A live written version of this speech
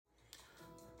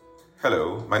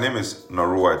Hello, my name is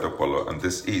Norua Idopolo, and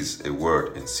this is a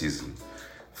word in season.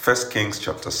 1 Kings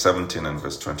chapter 17 and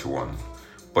verse 21.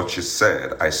 But she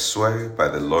said, I swear by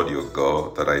the Lord your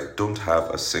God that I don't have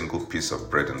a single piece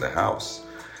of bread in the house.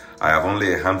 I have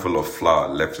only a handful of flour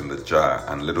left in the jar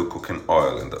and little cooking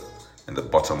oil in the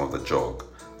bottom of the jug.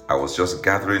 I was just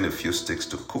gathering a few sticks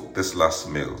to cook this last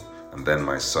meal, and then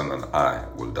my son and I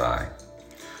will die.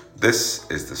 This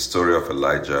is the story of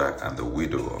Elijah and the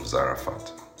widow of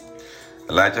Zarephath.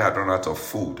 Elijah had run out of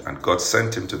food, and God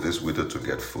sent him to this widow to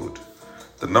get food.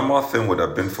 The normal thing would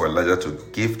have been for Elijah to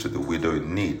give to the widow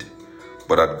in need,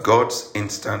 but at God's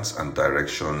instance and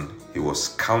direction, he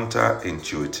was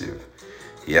counterintuitive.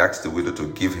 He asked the widow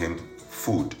to give him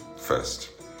food first.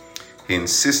 He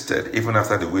insisted, even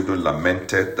after the widow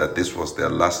lamented that this was their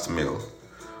last meal.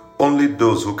 Only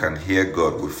those who can hear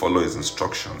God will follow his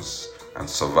instructions and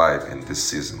survive in this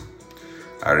season.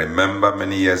 I remember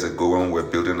many years ago when we were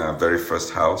building our very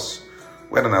first house,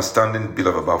 we had an outstanding bill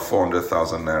of about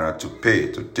 400,000 naira to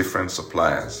pay to different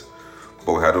suppliers,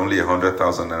 but we had only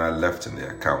 100,000 naira left in the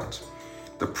account.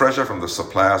 The pressure from the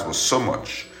suppliers was so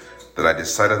much that I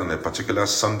decided on a particular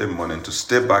Sunday morning to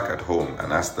stay back at home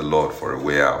and ask the Lord for a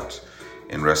way out.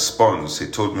 In response, he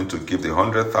told me to give the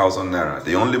 100,000 naira,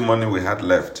 the only money we had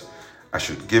left, I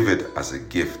should give it as a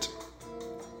gift.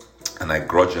 And I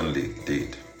grudgingly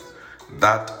did.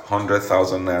 That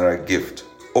 100,000 naira gift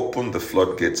opened the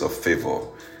floodgates of favor,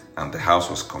 and the house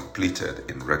was completed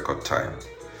in record time.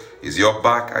 Is your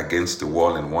back against the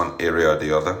wall in one area or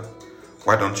the other?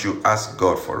 Why don't you ask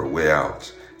God for a way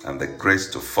out and the grace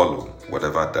to follow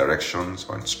whatever directions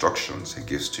or instructions he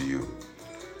gives to you?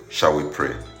 Shall we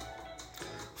pray?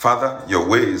 Father, your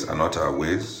ways are not our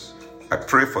ways. I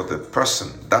pray for that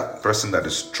person that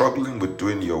is struggling with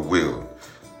doing your will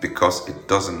because it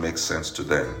doesn't make sense to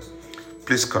them.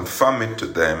 Please confirm it to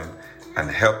them and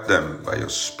help them by your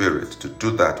Spirit to do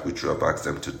that which you have asked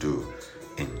them to do.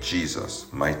 In Jesus'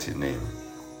 mighty name,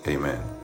 amen.